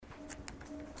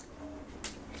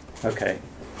Okay.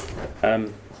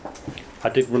 I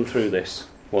did run through this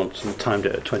once and timed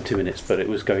it at 20 minutes, but it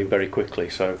was going very quickly,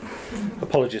 so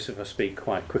apologies if I speak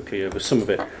quite quickly over some of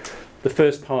it. The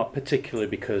first part particularly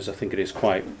because I think it is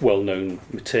quite well-known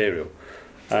material.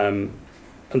 And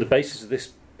the basis of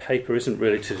this paper isn't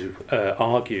really to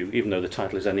argue, even though the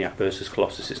title is ENIAC versus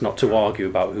Colossus, it's not to argue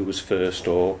about who was first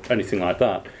or anything like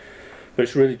that, but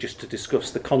it's really just to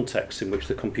discuss the context in which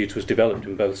the computer was developed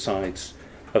in both sides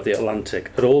of the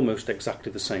Atlantic at almost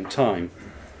exactly the same time,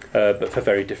 but for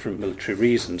very different military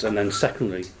reasons, and then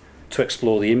secondly, to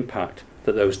explore the impact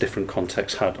that those different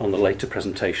contexts had on the later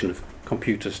presentation of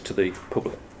computers to the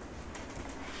public.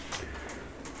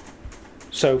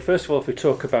 So first of all, if we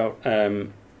talk about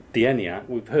the ENIAC,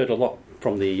 we've heard a lot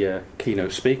from the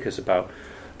keynote speakers about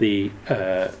the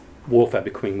warfare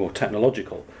becoming more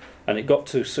technological, and it got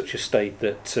to such a state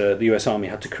that the US Army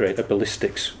had to create a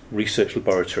ballistics research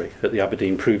laboratory at the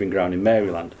Aberdeen Proving Ground in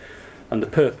Maryland, and the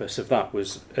purpose of that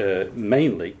was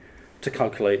mainly to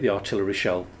calculate the artillery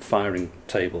shell firing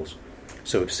tables.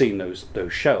 So we've seen those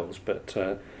shells, but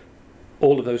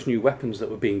all of those new weapons that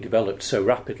were being developed so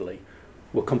rapidly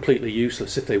were completely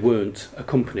useless if they weren't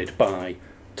accompanied by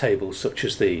tables such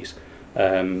as these,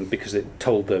 because it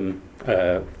told them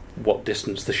what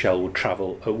distance the shell would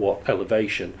travel at what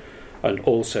elevation, and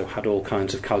also had all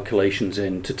kinds of calculations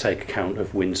in to take account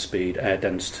of wind speed, air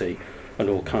density, and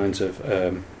all kinds of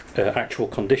actual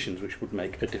conditions which would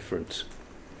make a difference.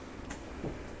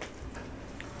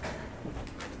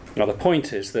 Now the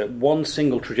point is that one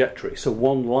single trajectory, so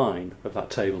one line of that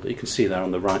table that you can see there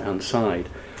on the right hand side,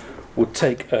 would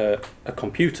take a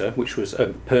computer, which was a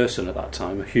person at that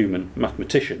time, a human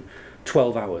mathematician,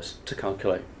 12 hours to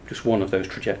calculate just one of those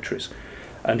trajectories.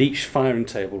 And each firing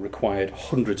table required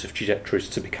hundreds of trajectories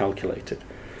to be calculated.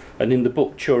 And in the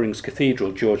book Turing's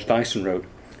Cathedral, George Dyson wrote,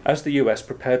 "As the US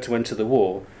prepared to enter the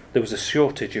war, there was a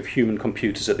shortage of human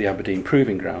computers at the Aberdeen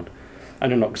Proving Ground,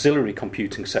 and an auxiliary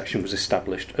computing section was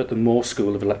established at the Moore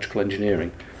School of Electrical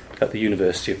Engineering at the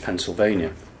University of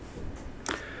Pennsylvania.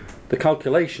 The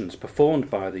calculations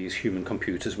performed by these human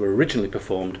computers were originally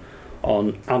performed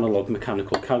on analog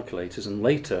mechanical calculators and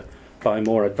later by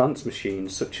more advanced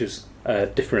machines such as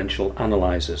differential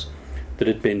analyzers that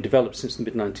had been developed since the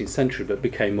mid-19th century but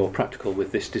became more practical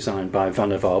with this design by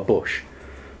Vannevar Bush.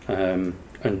 And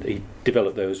he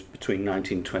developed those between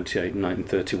 1928 and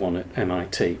 1931 at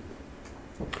MIT.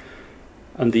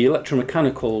 And the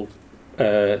electromechanical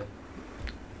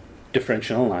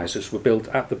differential analyzers were built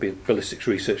at the Ballistics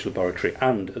Research Laboratory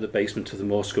and at the basement of the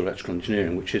Moore School of Electrical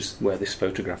Engineering, which is where this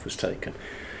photograph was taken,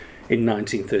 in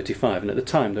 1935. And at the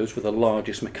time, those were the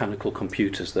largest mechanical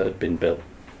computers that had been built.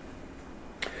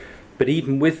 But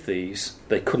even with these,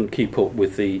 they couldn't keep up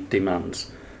with the demands.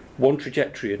 One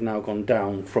trajectory had now gone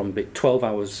down from 12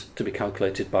 hours to be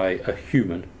calculated by a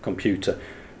human computer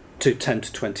to 10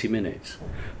 to 20 minutes.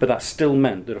 But that still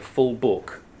meant that a full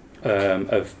book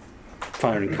of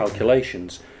firing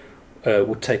calculations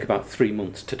would take about 3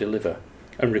 months to deliver,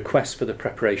 and requests for the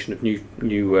preparation of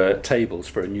new tables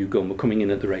for a new gun were coming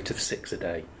in at the rate of 6 a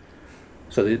day.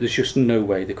 So there's just no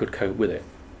way they could cope with it.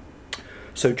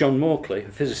 So John Mauchly, a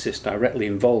physicist directly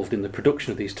involved in the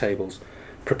production of these tables,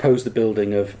 proposed the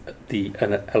building of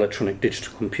an electronic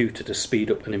digital computer to speed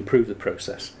up and improve the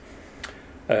process,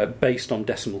 based on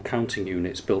decimal counting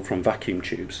units built from vacuum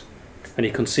tubes. And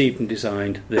he conceived and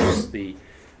designed the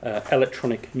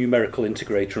electronic numerical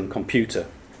integrator and computer,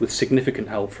 with significant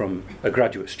help from a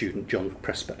graduate student, John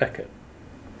Presper Eckert.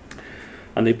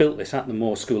 And they built this at the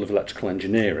Moore School of Electrical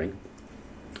Engineering,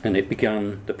 and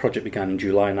the project began in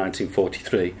July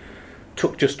 1943,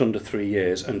 took just under 3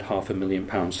 years and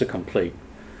 £500,000 to complete.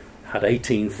 Had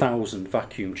 18,000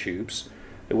 vacuum tubes.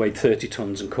 It weighed 30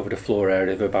 tonnes and covered a floor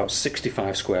area of about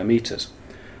 65 square metres.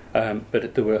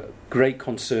 But there were great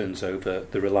concerns over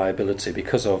the reliability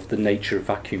because of the nature of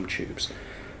vacuum tubes.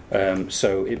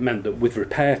 So it meant that with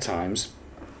repair times,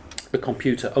 the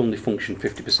computer only functioned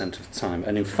 50% of the time.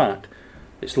 And in fact,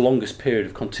 its longest period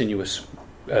of continuous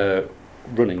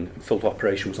running, full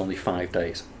operation, was only 5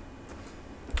 days.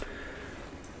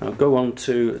 I'll go on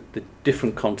to the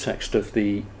different context of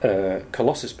the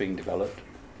Colossus being developed.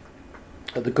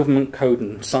 At the Government Code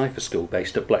and Cipher School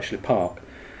based at Bletchley Park,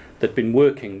 they'd been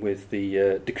working with the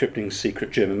decrypting secret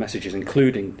German messages,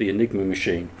 including the Enigma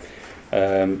machine,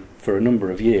 for a number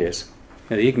of years.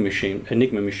 Now, the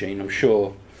Enigma machine, I'm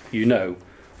sure you know,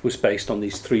 was based on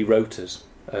these 3 rotors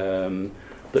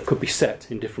that could be set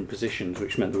in different positions,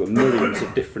 which meant there were millions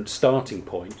of different starting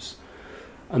points.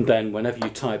 And then whenever you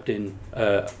typed in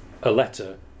a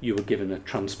letter, you were given a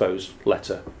transposed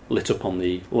letter lit up on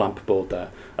the lamp board there.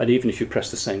 And even if you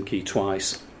pressed the same key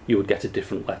twice, you would get a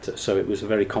different letter. So it was a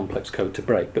very complex code to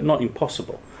break, but not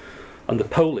impossible. And the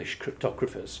Polish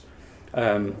cryptographers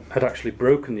had actually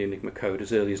broken the Enigma code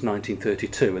as early as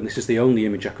 1932, and this is the only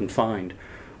image I can find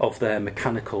of their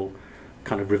mechanical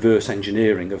kind of reverse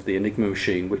engineering of the Enigma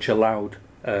machine, which allowed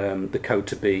the code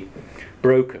to be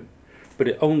broken. But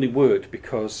it only worked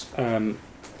because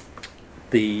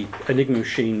the Enigma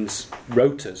machine's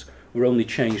rotors were only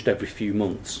changed every few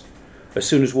months. As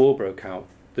soon as war broke out,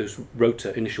 those rotor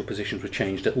initial positions were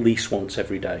changed at least once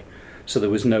every day. So there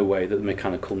was no way that the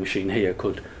mechanical machine here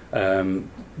could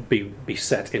be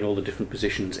set in all the different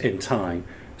positions in time.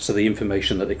 So the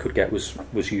information that they could get was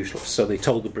useless. So they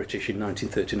told the British in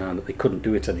 1939 that they couldn't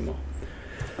do it anymore.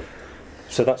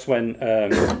 So that's when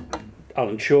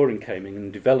Alan Turing came in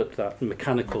and developed that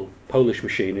mechanical Polish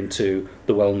machine into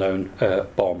the well-known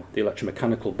bomb, the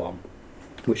electromechanical bomb,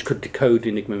 which could decode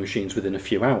Enigma machines within a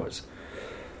few hours.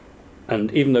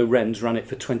 And even though Wrens ran it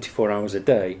for 24 hours a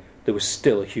day, there was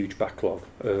still a huge backlog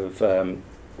of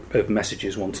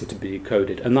messages wanting to be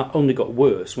decoded. And that only got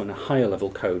worse when a higher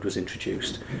level code was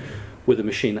introduced with a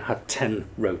machine that had 10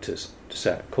 rotors to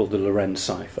set, called the Lorenz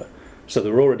cipher. So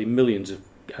there were already millions of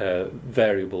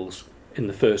variables in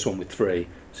the first one with 3.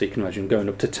 So you can imagine going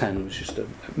up to 10 was just a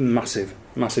massive,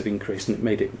 massive increase, and it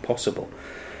made it impossible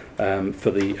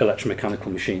for the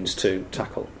electromechanical machines to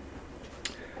tackle.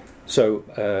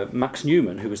 So Max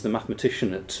Newman, who was the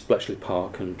mathematician at Bletchley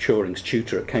Park and Turing's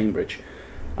tutor at Cambridge,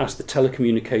 asked the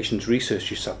Telecommunications Research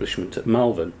Establishment at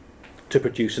Malvern to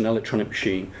produce an electronic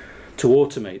machine to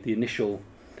automate the initial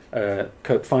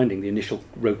finding the initial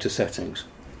rotor settings.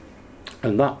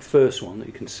 And that first one that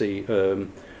you can see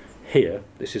here,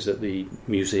 this is at the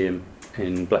museum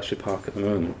in Bletchley Park at the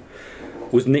moment,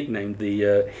 was nicknamed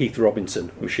the Heath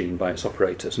Robinson machine by its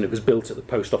operators, and it was built at the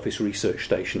Post Office Research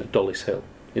Station at Dollis Hill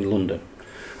in London.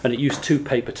 And it used 2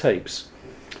 paper tapes,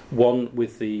 one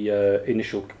with the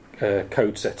initial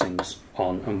code settings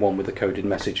on and one with the coded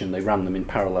message, and they ran them in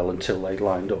parallel until they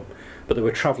lined up. But they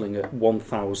were travelling at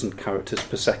 1,000 characters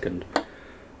per second,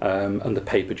 and the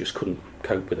paper just couldn't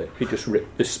cope with it. It just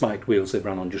ripped, the spiked wheels they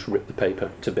ran on just ripped the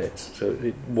paper to bits, so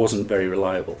it wasn't very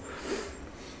reliable.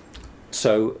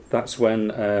 So that's when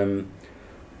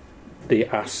they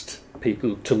asked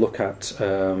people to look at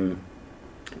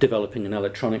developing an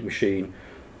electronic machine.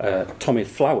 Tommy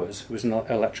Flowers, who was an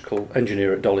electrical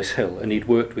engineer at Dollis Hill, and he'd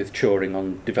worked with Turing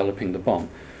on developing the bomb,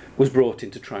 was brought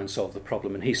in to try and solve the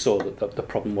problem, and he saw that the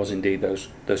problem was indeed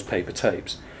those paper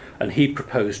tapes. And he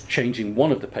proposed changing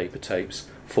one of the paper tapes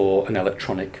for an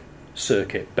electronic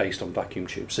circuit based on vacuum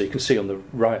tubes. So you can see on the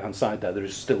right-hand side there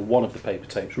is still one of the paper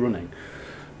tapes running,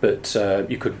 but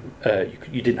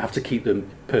you didn't have to keep them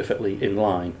perfectly in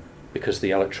line because the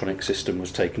electronic system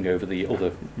was taking over the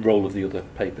other role of the other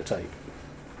paper tape.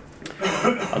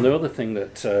 And the other thing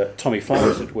that Tommy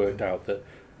Flowers had worked out, that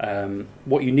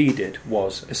what you needed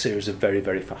was a series of very,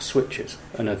 very fast switches,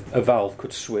 and a valve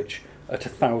could switch at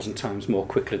 1,000 times more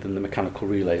quickly than the mechanical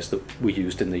relays that were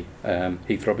used in the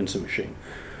Heath Robinson machine.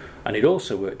 And it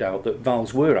also worked out that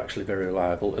valves were actually very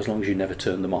reliable as long as you never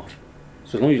turned them off.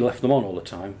 So as long as you left them on all the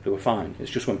time, they were fine. It's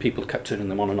just when people kept turning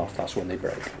them on and off, that's when they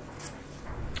break.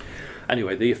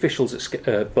 Anyway, the officials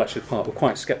at Bletchley Park were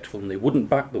quite sceptical and they wouldn't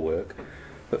back the work,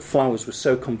 but Flowers was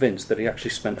so convinced that he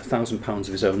actually spent £1,000 of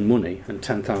his own money and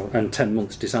 10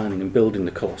 months designing and building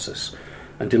the Colossus,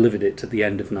 and delivered it at the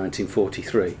end of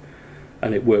 1943.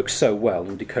 And it worked so well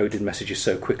and decoded messages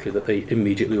so quickly that they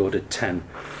immediately ordered 10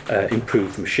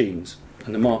 improved machines.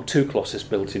 And the Mark II Colossus,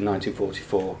 built in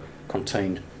 1944,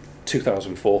 contained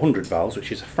 2,400 valves,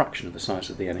 which is a fraction of the size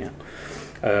of the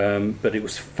ENIAC, but it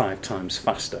was 5 times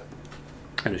faster.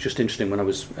 And it's just interesting,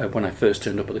 when I first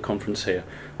turned up at the conference here,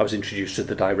 I was introduced to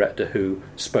the director who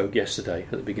spoke yesterday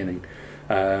at the beginning,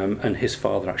 and his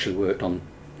father actually worked on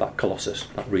that Colossus,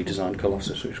 that redesigned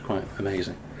Colossus, which was quite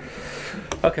amazing.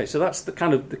 Okay, so that's the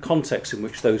kind of the context in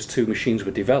which those 2 machines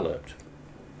were developed.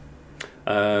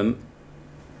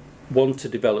 One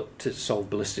to solve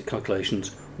ballistic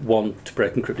calculations, one to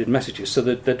break encrypted messages. So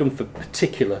they're done for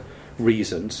particular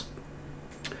reasons,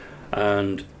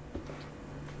 and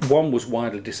one was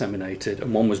widely disseminated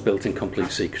and one was built in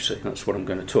complete secrecy. That's what I'm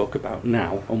going to talk about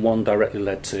now. And one directly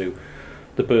led to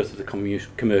the birth of the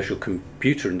commercial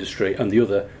computer industry, and the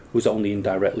other was only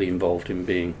indirectly involved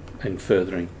in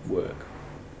furthering work.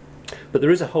 But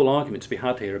there is a whole argument to be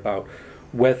had here about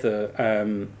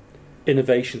whether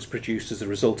innovations produced as a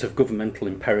result of governmental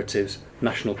imperatives,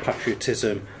 national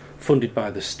patriotism, funded by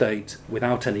the state,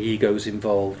 without any egos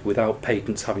involved, without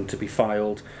patents having to be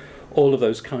filed, all of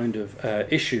those kind of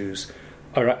issues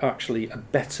are actually a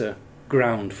better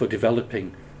ground for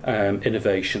developing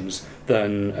innovations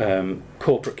than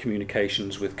corporate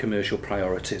communications with commercial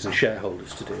priorities and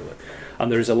shareholders to deal with.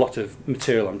 And there is a lot of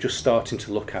material I'm just starting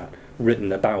to look at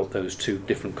written about those two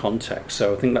different contexts.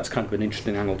 So I think that's kind of an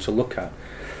interesting angle to look at.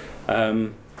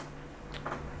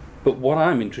 But what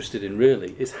I'm interested in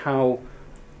really is how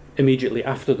immediately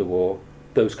after the war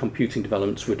those computing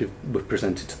developments were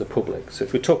presented to the public. So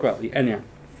if we talk about the ENIAC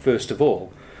first of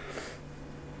all,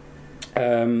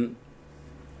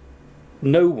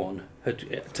 no one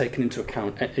had taken into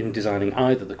account in designing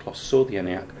either the Colossus or the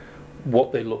ENIAC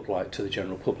what they looked like to the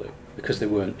general public, because they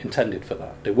weren't intended for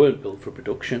that. They weren't built for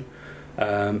production.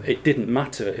 It didn't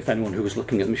matter if anyone who was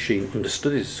looking at the machine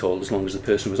understood it at all, as long as the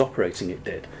person was operating it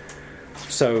did.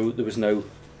 So there was no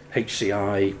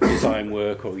HCI design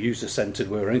work or user-centered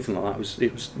work or anything like that.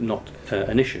 It was not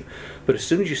an issue. But as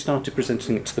soon as you started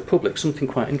presenting it to the public, something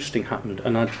quite interesting happened.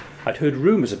 And I'd heard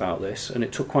rumours about this, and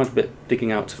it took quite a bit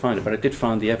digging out to find it, but I did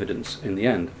find the evidence in the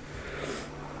end.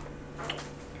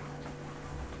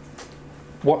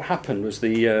 What happened was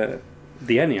the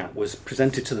ENIAC was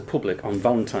presented to the public on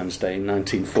Valentine's Day in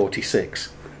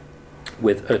 1946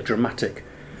 with a dramatic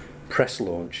press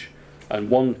launch. And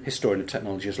one historian of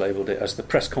technology has labelled it as the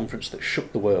press conference that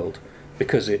shook the world,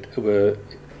 because the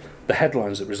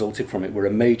headlines that resulted from it were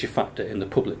a major factor in the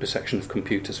public perception of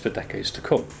computers for decades to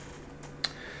come.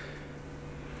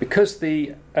 Because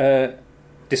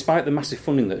despite the massive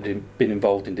funding that had been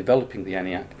involved in developing the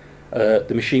ENIAC,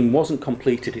 the machine wasn't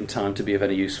completed in time to be of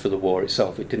any use for the war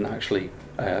itself. It didn't actually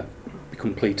be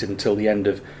completed until the end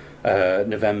of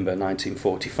November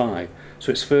 1945.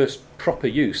 So its first proper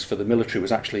use for the military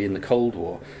was actually in the Cold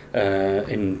War,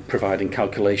 in providing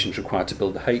calculations required to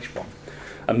build the H-bomb.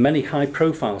 And many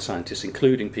high-profile scientists,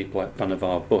 including people like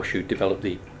Vannevar Bush, who developed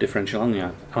the differential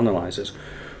analyzers,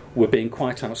 were being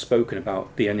quite outspoken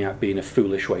about the ENIAC being a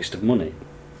foolish waste of money.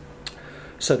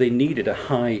 So they needed a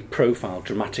high-profile,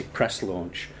 dramatic press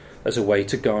launch as a way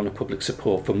to garner public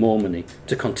support for more money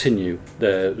to continue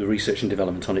the research and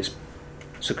development on its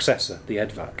successor, the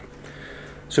EDVAC.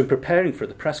 So in preparing for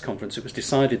the press conference, it was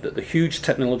decided that the huge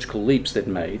technological leaps they'd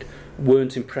made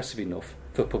weren't impressive enough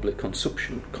for public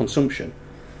consumption.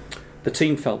 The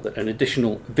team felt that an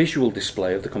additional visual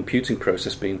display of the computing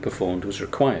process being performed was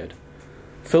required.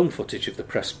 Film footage of the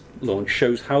press launch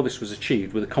shows how this was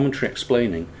achieved, with a commentary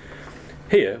explaining,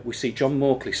 "Here we see John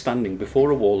Mauchly standing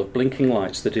before a wall of blinking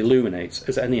lights that illuminates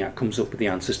as ENIAC comes up with the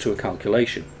answers to a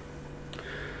calculation.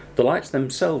 The lights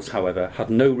themselves, however, had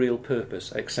no real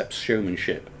purpose except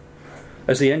showmanship.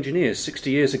 As the engineers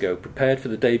 60 years ago prepared for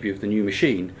the debut of the new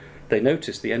machine, they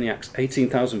noticed the ENIAC's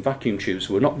 18,000 vacuum tubes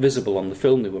were not visible on the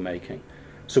film they were making.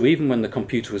 So even when the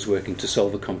computer was working to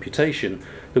solve a computation,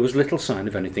 there was little sign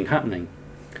of anything happening.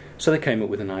 So they came up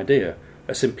with an idea,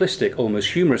 a simplistic,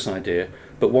 almost humorous idea,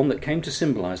 but one that came to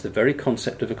symbolise the very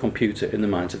concept of a computer in the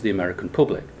minds of the American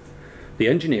public. The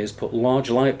engineers put large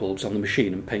light bulbs on the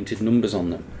machine and painted numbers on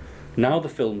them. Now the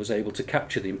film was able to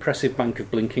capture the impressive bank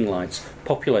of blinking lights,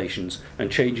 populations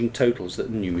and changing totals that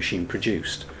the new machine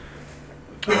produced."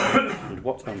 And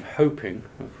what I'm hoping,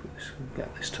 if we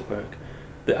get this to work,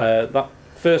 that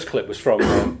first clip was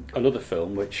from another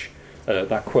film which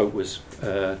that quote was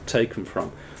taken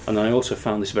from, and then I also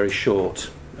found this very short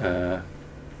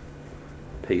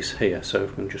piece here, so if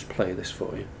we can just play this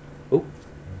for you. Oh.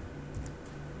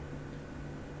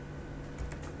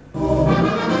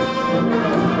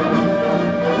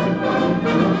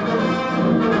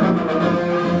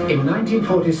 In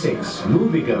 1946,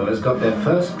 moviegoers got their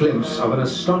first glimpse of an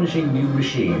astonishing new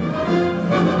machine.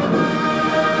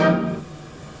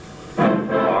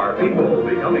 Are people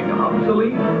becoming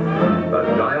obsolete?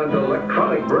 A giant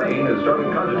electronic brain is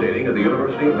starting cogitating at the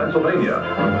University of Pennsylvania.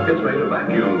 It's made a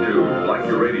vacuum tube like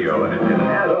your radio, and it can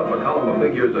add up a column of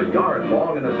figures a yard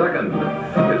long in a second.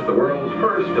 It's the world's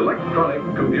first electronic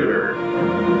computer.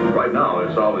 Right now,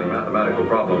 it's solving mathematical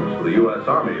problems for the U.S.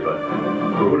 Army, but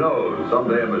who knows?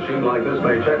 Someday a machine like this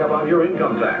may check up on your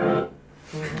income tax.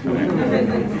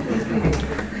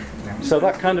 So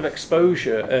that kind of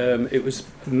exposure, it was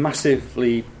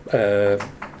massively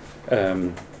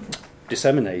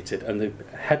disseminated, and the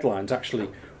headlines actually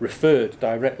referred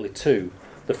directly to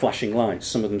the flashing lights.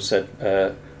 Some of them said,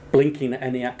 "Blinking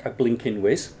ENIAC, a blinking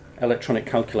whiz. Electronic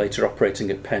calculator operating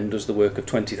at Penn does the work of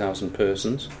 20,000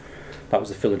 persons." That was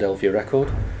the Philadelphia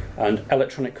Record. And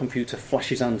 "Electronic computer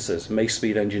flashes answers.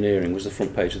 May-speed engineering" was the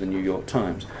front page of the New York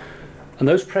Times. And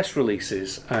those press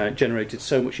releases generated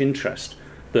so much interest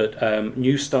that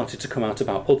news started to come out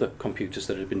about other computers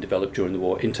that had been developed during the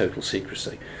war in total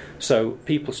secrecy. So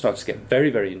people started to get very,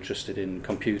 very interested in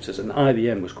computers, and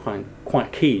IBM was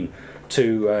quite keen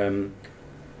to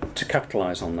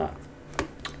capitalise on that.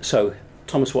 So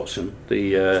Thomas Watson,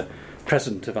 the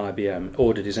president of IBM,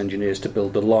 ordered his engineers to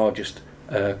build the largest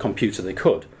computer they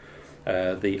could,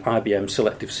 the IBM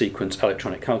Selective Sequence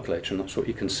Electronic Calculator, and that's what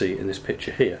you can see in this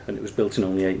picture here, and it was built in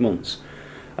only 8 months.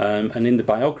 And in the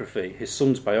biography, his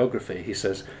son's biography, he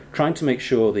says, trying to make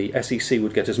sure the SEC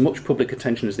would get as much public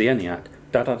attention as the ENIAC,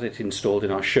 Dad had it installed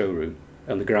in our showroom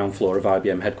on the ground floor of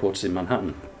IBM headquarters in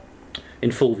Manhattan,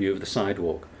 in full view of the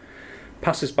sidewalk.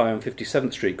 Passers-by on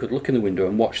 57th Street could look in the window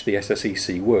and watch the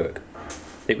SSEC work.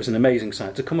 It was an amazing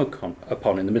sight to come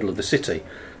upon in the middle of the city.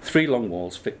 3 long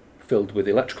walls filled with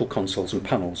electrical consoles and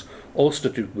panels, all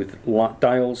studded with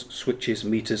dials, switches,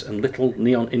 meters and little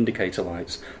neon indicator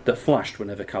lights that flashed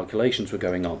whenever calculations were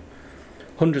going on.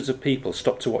 Hundreds of people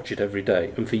stopped to watch it every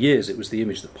day, and for years it was the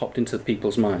image that popped into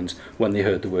people's minds when they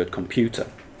heard the word computer.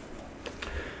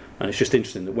 And it's just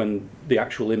interesting that when the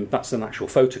actual that's an actual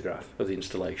photograph of the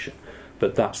installation,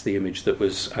 but that's the image that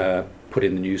was put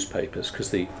in the newspapers,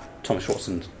 because the Thomas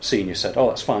Watson Senior said, "Oh,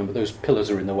 that's fine, but those pillars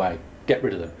are in the way. Get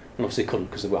rid of them." And obviously couldn't,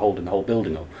 because they were holding the whole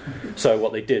building up. So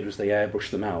what they did was they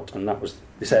airbrushed them out, and that was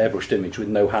this airbrushed image with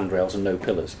no handrails and no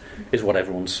pillars is what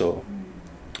everyone saw.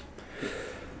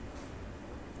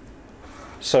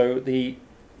 So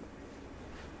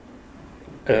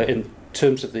in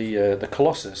terms of the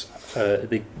Colossus,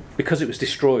 because it was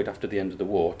destroyed after the end of the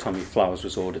war, Tommy Flowers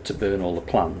was ordered to burn all the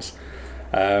plans.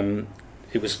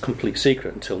 It was a complete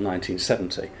secret until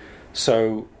 1970.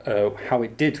 So how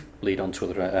it did lead on to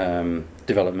other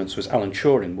developments was Alan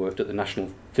Turing worked at the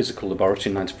National Physical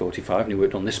Laboratory in 1945, and he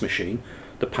worked on this machine,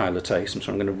 the Pilot Ace.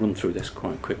 So I'm going to run through this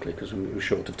quite quickly because we were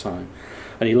short of time.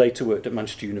 And he later worked at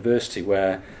Manchester University,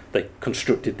 where they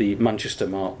constructed the Manchester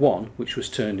Mark I, which was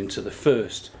turned into the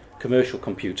first commercial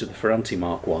computer, the Ferranti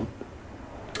Mark I.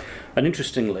 And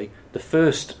interestingly, the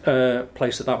first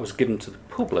place that was given to the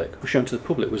public, was shown to the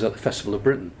public, was at the Festival of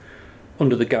Britain,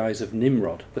 under the guise of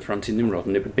Nimrod, the Ferranti Nimrod,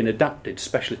 and it had been adapted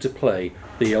specially to play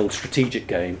the old strategic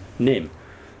game Nim.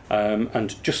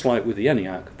 And just like with the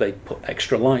ENIAC, they put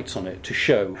extra lights on it to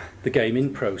show the game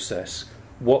in process,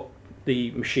 what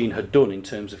the machine had done in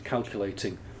terms of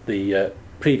calculating the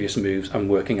previous moves and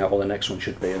working out what the next one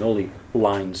should be, and all the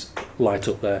lines light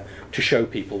up there to show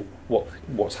people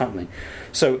what's happening.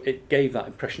 So it gave that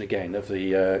impression again of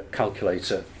the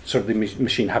calculator, sort of the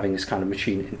machine having this kind of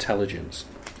machine intelligence.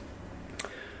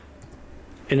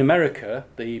 In America,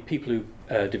 the people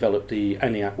who developed the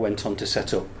ENIAC went on to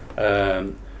set up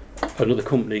another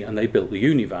company, and they built the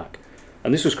UNIVAC.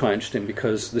 And this was quite interesting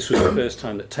because this was the first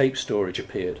time that tape storage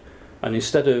appeared. And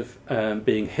instead of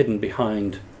being hidden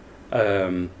behind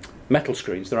metal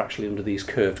screens, they're actually under these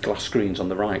curved glass screens on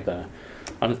the right there.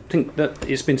 And I think that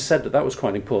it's been said that was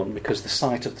quite important, because the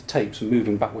sight of the tapes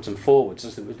moving backwards and forwards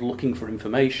as it was looking for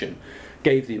information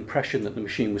gave the impression that the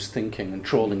machine was thinking and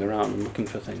trawling around and looking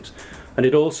for things. And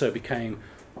it also became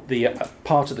the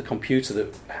part of the computer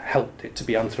that helped it to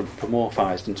be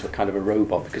anthropomorphized into a kind of a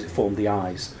robot, because it formed the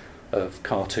eyes of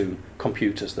cartoon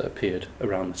computers that appeared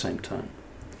around the same time.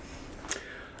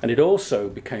 And it also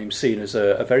became seen as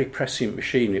a very prescient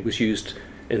machine. It was used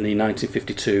in the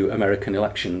 1952 American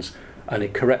elections, and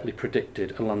it correctly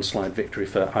predicted a landslide victory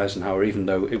for Eisenhower, even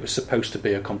though it was supposed to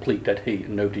be a complete dead heat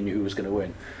and nobody knew who was going to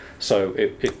win. So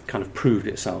it kind of proved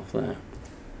itself there.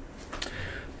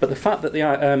 But the fact that the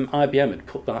IBM had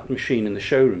put that machine in the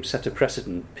showroom set a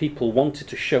precedent. People wanted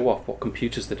to show off what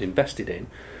computers they'd invested in,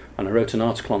 and I wrote an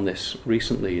article on this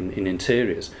recently in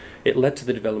Interiors. It led to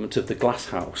the development of the glass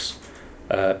house,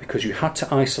 because you had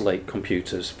to isolate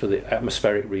computers for the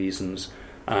atmospheric reasons,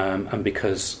 and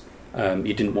because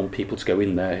you didn't want people to go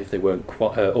in there if they weren't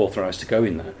authorised to go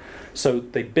in there. So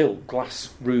they built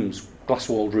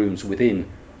glass-walled rooms within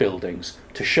buildings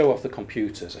to show off the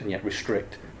computers and yet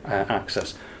restrict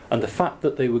access. And the fact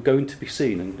that they were going to be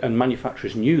seen, and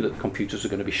manufacturers knew that the computers were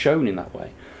going to be shown in that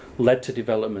way, led to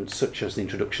developments such as the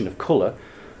introduction of colour.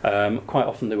 Quite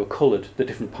often they were coloured, the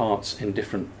different parts in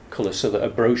different colours, so that a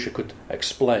brochure could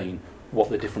explain what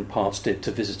the different parts did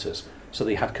to visitors. So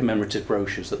they had commemorative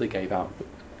brochures that they gave out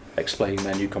explaining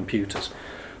their new computers.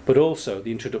 But also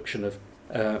the introduction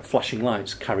of flashing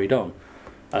lights carried on.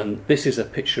 And this is a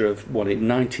picture of one in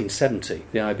 1970,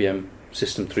 the IBM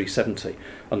System 370.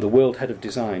 And the world head of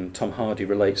design, Tom Hardy,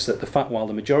 relates that the fact while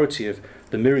the majority of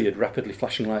the myriad rapidly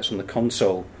flashing lights on the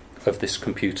console of this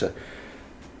computer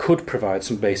could provide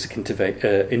some basic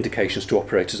indications to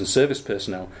operators and service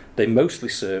personnel, they mostly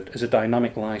served as a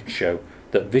dynamic light show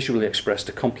that visually expressed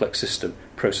a complex system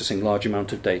processing large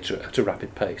amount of data at a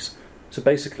rapid pace. So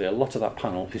basically a lot of that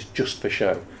panel is just for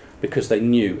show, because they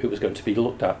knew it was going to be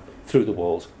looked at through the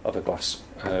walls of a glass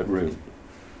room.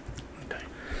 Okay.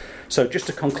 So just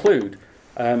to conclude,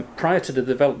 Prior to the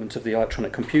development of the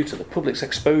electronic computer, the public's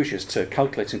exposures to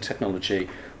calculating technology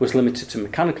was limited to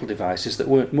mechanical devices that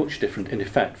weren't much different in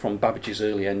effect from Babbage's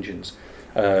early engines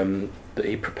that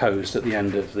he proposed at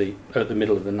the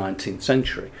middle of the 19th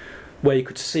century, where you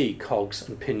could see cogs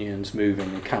and pinions moving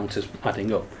and counters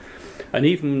adding up. And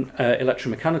even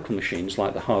electromechanical machines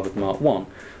like the Harvard Mark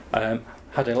I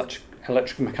had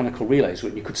electromechanical relays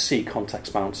where you could see contacts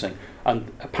bouncing,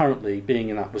 and apparently being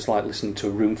in that was like listening to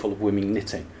a room full of women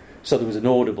knitting. So there was an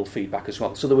audible feedback as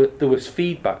well. So there was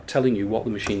feedback telling you what the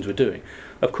machines were doing.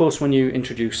 Of course, when you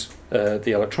introduce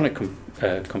the electronic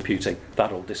computing,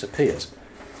 that all disappears.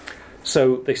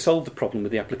 So they solved the problem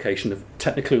with the application of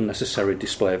technically unnecessary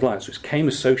display of lights, which came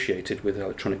associated with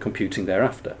electronic computing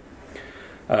thereafter.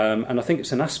 And I think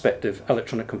it's an aspect of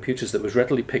electronic computers that was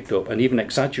readily picked up and even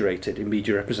exaggerated in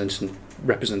media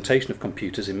representation of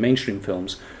computers in mainstream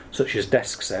films, such as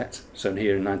Desk Set, shown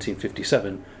here in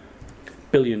 1957,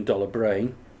 $1 Billion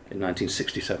Brain, in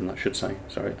 1967, I should say,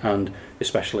 and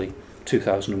especially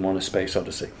 2001: A Space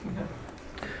Odyssey.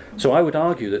 So I would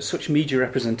argue that such media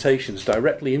representations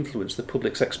directly influence the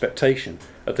public's expectation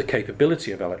of the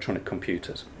capability of electronic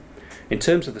computers. In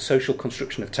terms of the social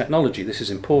construction of technology, this is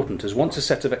important, as once a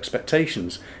set of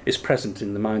expectations is present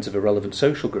in the minds of a relevant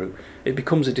social group, it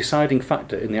becomes a deciding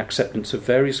factor in the acceptance of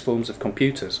various forms of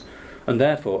computers, and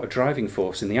therefore a driving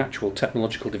force in the actual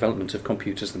technological development of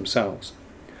computers themselves.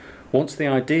 Once the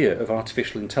idea of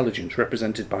artificial intelligence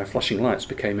represented by flashing lights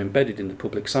became embedded in the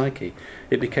public psyche,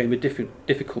 it became a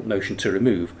difficult notion to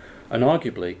remove, and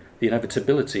arguably the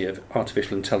inevitability of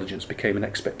artificial intelligence became an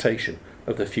expectation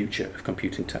of the future of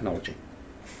computing technology.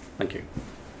 Thank you.